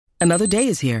Another day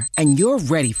is here, and you're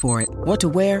ready for it. What to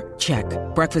wear? Check.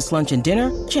 Breakfast, lunch, and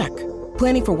dinner? Check.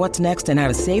 Planning for what's next and how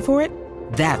to save for it?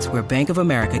 That's where Bank of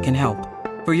America can help.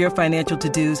 For your financial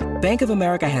to-dos, Bank of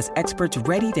America has experts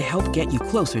ready to help get you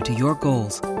closer to your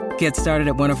goals. Get started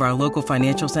at one of our local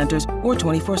financial centers or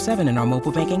 24/7 in our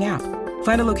mobile banking app.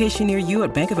 Find a location near you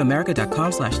at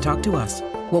bankofamerica.com/talktous.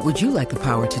 What would you like the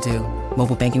power to do?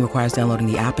 Mobile banking requires downloading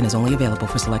the app and is only available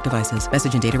for select devices.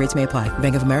 Message and data rates may apply.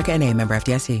 Bank of America N.A., member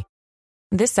FDIC.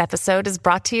 This episode is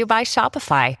brought to you by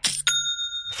Shopify.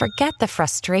 Forget the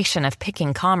frustration of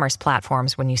picking commerce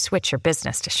platforms when you switch your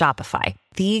business to Shopify,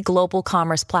 the global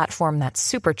commerce platform that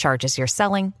supercharges your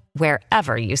selling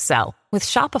wherever you sell. With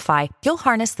Shopify, you'll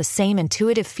harness the same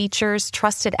intuitive features,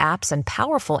 trusted apps, and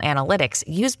powerful analytics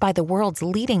used by the world's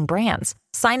leading brands.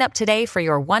 Sign up today for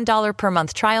your $1 per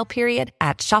month trial period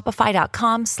at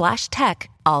shopify.com/tech,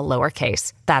 all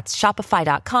lowercase. That's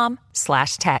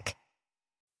shopify.com/tech.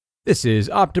 This is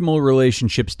Optimal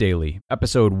Relationships Daily,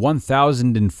 episode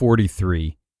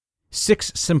 1043,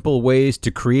 6 Simple Ways to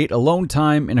Create Alone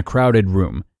Time in a Crowded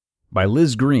Room, by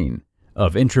Liz Greene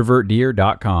of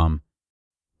introvertdear.com.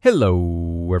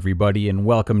 Hello, everybody, and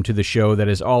welcome to the show that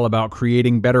is all about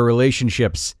creating better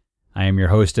relationships. I am your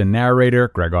host and narrator,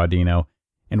 Greg Audino,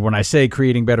 and when I say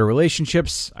creating better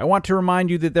relationships, I want to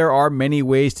remind you that there are many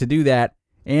ways to do that,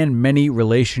 and many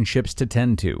relationships to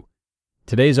tend to.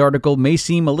 Today's article may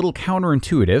seem a little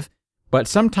counterintuitive, but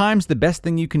sometimes the best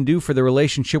thing you can do for the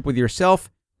relationship with yourself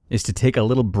is to take a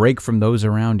little break from those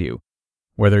around you,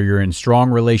 whether you're in strong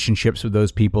relationships with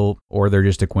those people or they're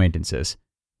just acquaintances.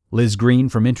 Liz Greene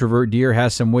from Introvert Dear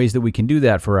has some ways that we can do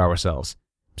that for ourselves.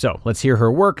 So let's hear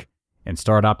her work and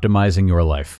start optimizing your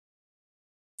life.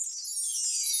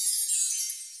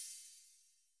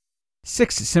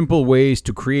 6 Simple Ways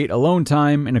to Create Alone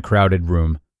Time in a Crowded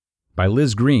Room, by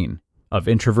Liz Greene of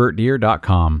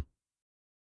introvertdear.com.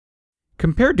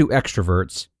 Compared to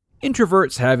extroverts,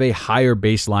 introverts have a higher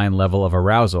baseline level of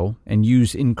arousal and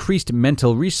use increased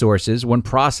mental resources when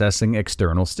processing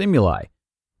external stimuli.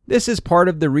 This is part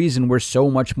of the reason we're so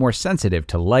much more sensitive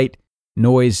to light,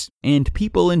 noise, and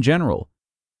people in general.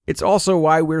 It's also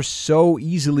why we're so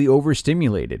easily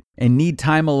overstimulated and need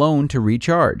time alone to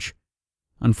recharge.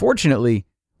 Unfortunately,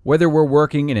 whether we're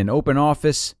working in an open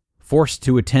office, forced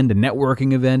to attend a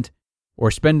networking event, or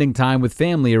spending time with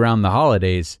family around the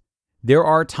holidays, there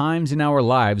are times in our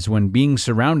lives when being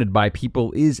surrounded by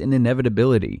people is an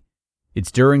inevitability. It's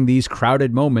during these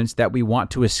crowded moments that we want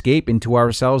to escape into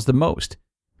ourselves the most,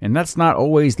 and that's not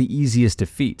always the easiest of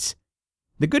feats.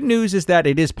 The good news is that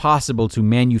it is possible to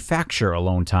manufacture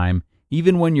alone time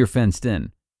even when you're fenced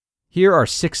in. Here are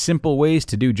 6 simple ways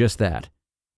to do just that.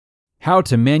 How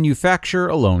to manufacture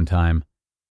alone time.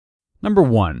 Number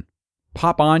 1.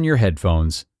 Pop on your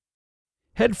headphones.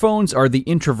 Headphones are the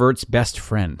introvert's best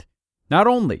friend. Not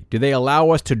only do they allow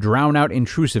us to drown out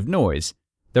intrusive noise,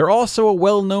 they're also a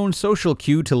well-known social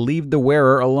cue to leave the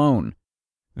wearer alone.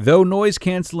 Though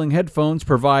noise-canceling headphones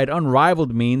provide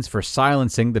unrivaled means for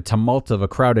silencing the tumult of a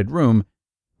crowded room,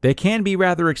 they can be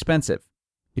rather expensive.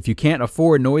 If you can't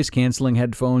afford noise-canceling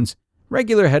headphones,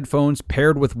 regular headphones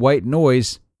paired with white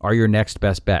noise are your next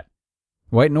best bet.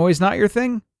 White noise not your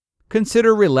thing?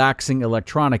 Consider relaxing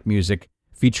electronic music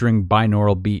featuring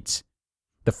binaural beats.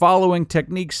 The following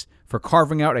techniques for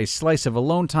carving out a slice of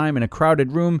alone time in a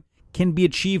crowded room can be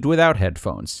achieved without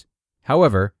headphones.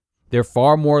 However, they're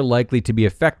far more likely to be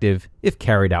effective if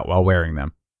carried out while wearing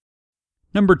them.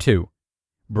 Number 2.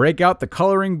 Break out the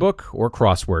coloring book or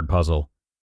crossword puzzle.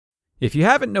 If you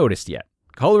haven't noticed yet,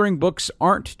 coloring books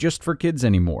aren't just for kids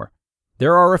anymore.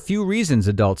 There are a few reasons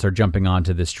adults are jumping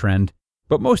onto this trend,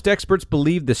 but most experts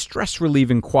believe the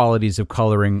stress-relieving qualities of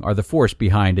coloring are the force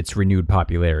behind its renewed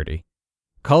popularity.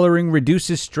 Coloring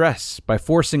reduces stress by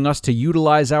forcing us to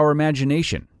utilize our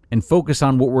imagination and focus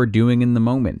on what we're doing in the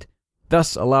moment,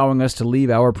 thus allowing us to leave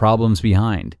our problems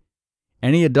behind.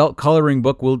 Any adult coloring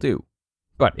book will do.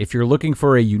 But if you're looking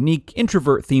for a unique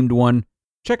introvert-themed one,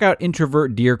 check out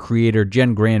Introvert Dear creator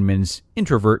Jen Granman's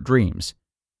Introvert Dreams.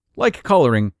 Like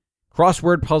coloring,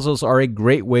 crossword puzzles are a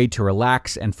great way to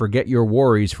relax and forget your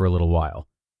worries for a little while.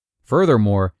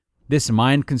 Furthermore, this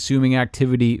mind-consuming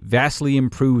activity vastly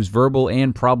improves verbal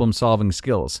and problem-solving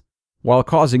skills, while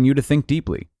causing you to think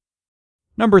deeply.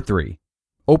 Number 3.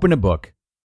 Open a book.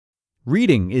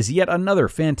 Reading is yet another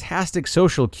fantastic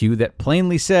social cue that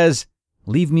plainly says,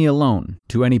 "Leave me alone,"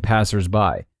 to any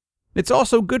passers-by. It's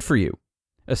also good for you.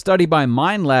 A study by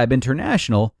MindLab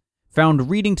International found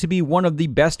reading to be one of the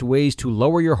best ways to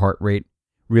lower your heart rate,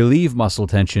 relieve muscle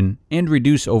tension, and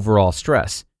reduce overall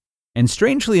stress. And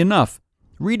strangely enough,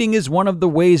 reading is one of the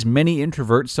ways many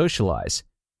introverts socialize.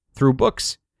 Through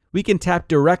books, we can tap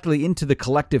directly into the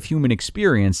collective human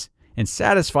experience and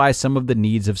satisfy some of the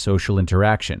needs of social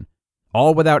interaction,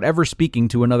 all without ever speaking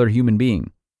to another human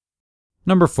being.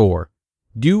 Number 4.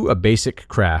 Do a basic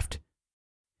craft.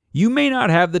 You may not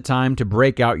have the time to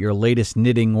break out your latest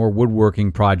knitting or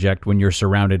woodworking project when you're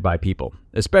surrounded by people,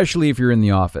 especially if you're in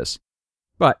the office.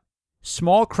 But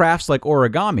small crafts like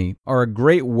origami are a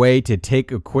great way to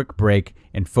take a quick break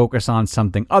and focus on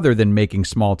something other than making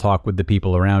small talk with the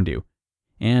people around you.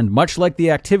 And much like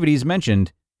the activities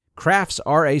mentioned, crafts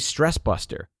are a stress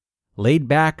buster. Laid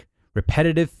back,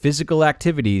 repetitive physical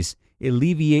activities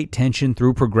alleviate tension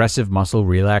through progressive muscle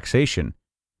relaxation.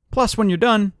 Plus, when you're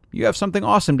done, you have something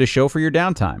awesome to show for your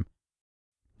downtime.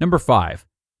 Number 5.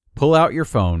 Pull out your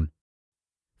phone.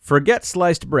 Forget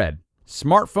sliced bread.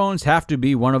 Smartphones have to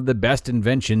be one of the best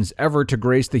inventions ever to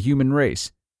grace the human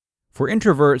race. For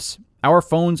introverts, our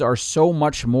phones are so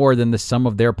much more than the sum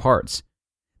of their parts.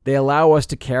 They allow us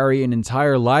to carry an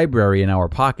entire library in our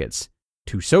pockets,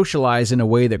 to socialize in a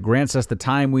way that grants us the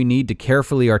time we need to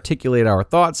carefully articulate our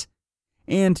thoughts,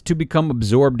 and to become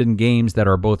absorbed in games that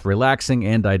are both relaxing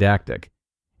and didactic.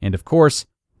 And of course,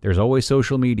 there's always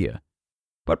social media.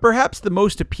 But perhaps the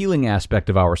most appealing aspect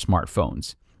of our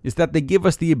smartphones is that they give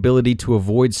us the ability to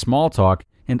avoid small talk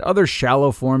and other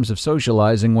shallow forms of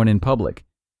socializing when in public.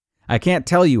 I can't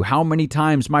tell you how many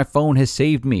times my phone has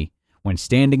saved me when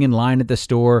standing in line at the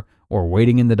store or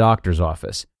waiting in the doctor's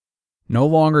office. No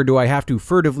longer do I have to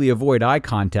furtively avoid eye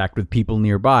contact with people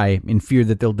nearby in fear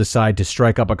that they'll decide to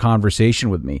strike up a conversation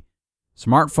with me.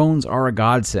 Smartphones are a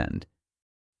godsend.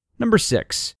 Number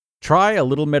 6. Try a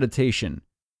little meditation.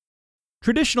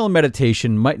 Traditional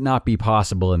meditation might not be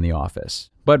possible in the office,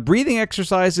 but breathing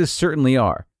exercises certainly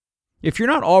are. If you're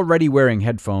not already wearing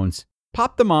headphones,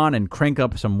 pop them on and crank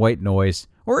up some white noise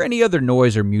or any other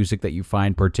noise or music that you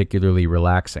find particularly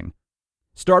relaxing.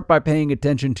 Start by paying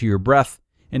attention to your breath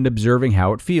and observing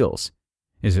how it feels.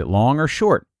 Is it long or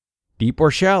short? Deep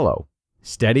or shallow?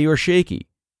 Steady or shaky?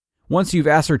 Once you've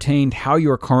ascertained how you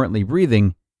are currently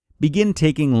breathing, begin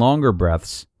taking longer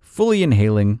breaths, fully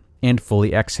inhaling and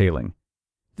fully exhaling.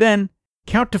 Then,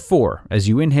 count to 4 as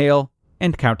you inhale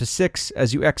and count to 6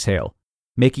 as you exhale,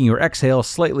 making your exhale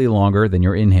slightly longer than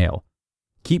your inhale.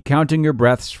 Keep counting your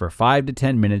breaths for 5 to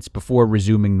 10 minutes before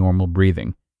resuming normal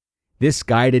breathing. This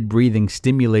guided breathing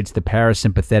stimulates the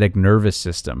parasympathetic nervous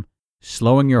system,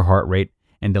 slowing your heart rate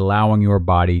and allowing your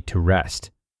body to rest.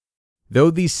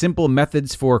 Though these simple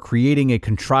methods for creating a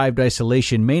contrived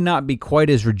isolation may not be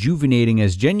quite as rejuvenating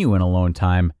as genuine alone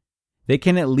time, they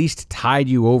can at least tide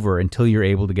you over until you're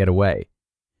able to get away.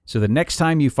 So the next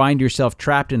time you find yourself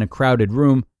trapped in a crowded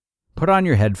room, put on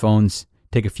your headphones,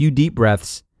 take a few deep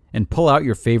breaths, and pull out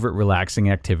your favorite relaxing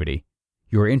activity.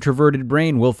 Your introverted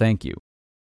brain will thank you.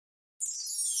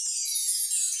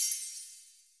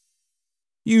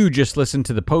 You just listened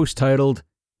to the post titled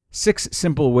 6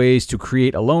 Simple Ways to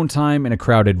Create Alone Time in a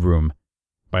Crowded Room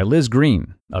by Liz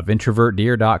Greene of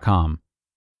IntrovertDear.com.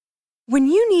 When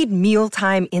you need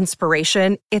mealtime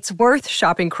inspiration, it's worth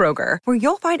shopping Kroger, where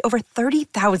you'll find over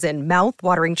 30,000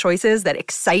 mouth-watering choices that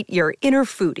excite your inner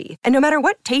foodie. And no matter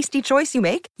what tasty choice you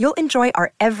make, you'll enjoy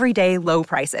our everyday low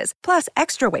prices, plus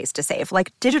extra ways to save,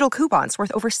 like digital coupons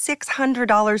worth over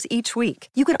 $600 each week.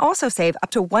 You can also save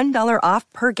up to $1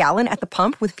 off per gallon at the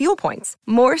pump with fuel points.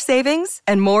 More savings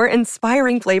and more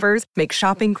inspiring flavors make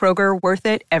shopping Kroger worth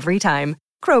it every time.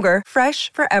 Kroger,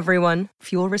 fresh for everyone.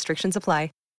 Fuel restrictions apply.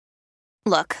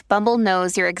 Look, Bumble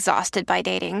knows you're exhausted by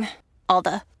dating. All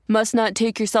the, must not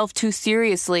take yourself too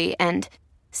seriously, and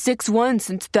 6'1"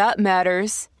 since that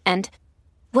matters, and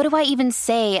what do I even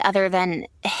say other than,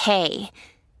 hey?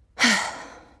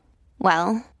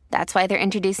 Well, that's why they're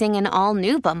introducing an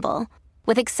all-new Bumble,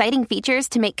 with exciting features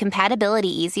to make compatibility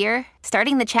easier,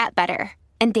 starting the chat better,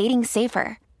 and dating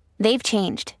safer. They've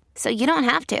changed, so you don't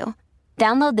have to.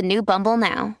 Download the new Bumble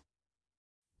now.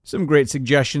 Some great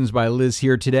suggestions by Liz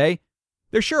here today.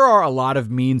 There sure are a lot of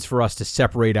means for us to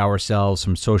separate ourselves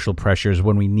from social pressures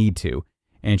when we need to,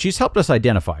 and she's helped us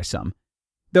identify some.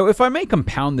 Though if I may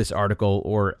compound this article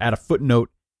or add a footnote,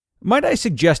 might I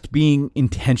suggest being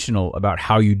intentional about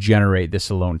how you generate this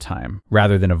alone time,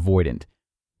 rather than avoidant.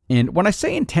 And when I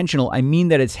say intentional, I mean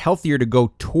that it's healthier to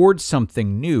go towards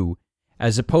something new,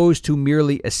 as opposed to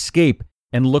merely escape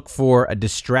and look for a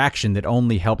distraction that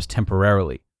only helps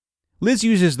temporarily. Liz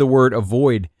uses the word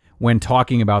avoid when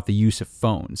talking about the use of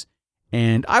phones,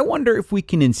 and I wonder if we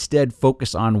can instead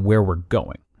focus on where we're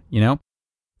going,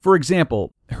 For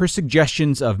example, her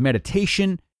suggestions of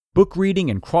meditation, book reading,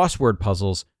 and crossword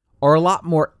puzzles are a lot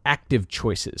more active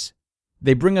choices.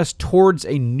 They bring us towards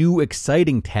a new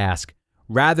exciting task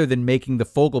rather than making the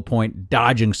focal point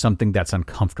dodging something that's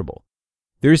uncomfortable.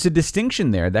 There's a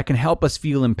distinction there that can help us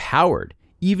feel empowered,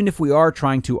 even if we are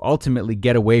trying to ultimately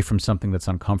get away from something that's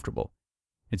uncomfortable.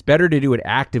 It's better to do it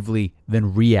actively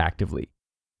than reactively.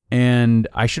 And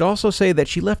I should also say that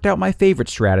she left out my favorite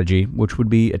strategy, which would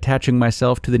be attaching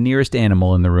myself to the nearest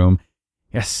animal in the room.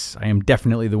 Yes, I am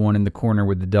definitely the one in the corner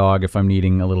with the dog if I'm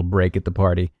needing a little break at the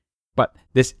party. But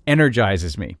this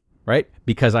energizes me, right?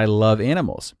 Because I love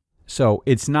animals. So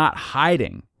it's not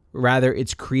hiding. Rather,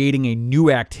 it's creating a new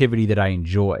activity that I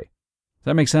enjoy. Does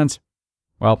that make sense?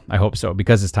 Well, I hope so,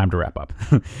 because it's time to wrap up.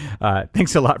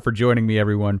 Thanks a lot for joining me,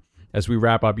 everyone, as we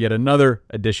wrap up yet another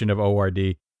edition of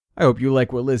ORD. I hope you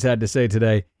like what Liz had to say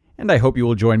today, and I hope you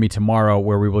will join me tomorrow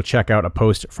where we will check out a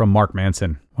post from Mark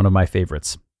Manson, one of my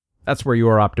favorites. That's where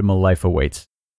your optimal life awaits.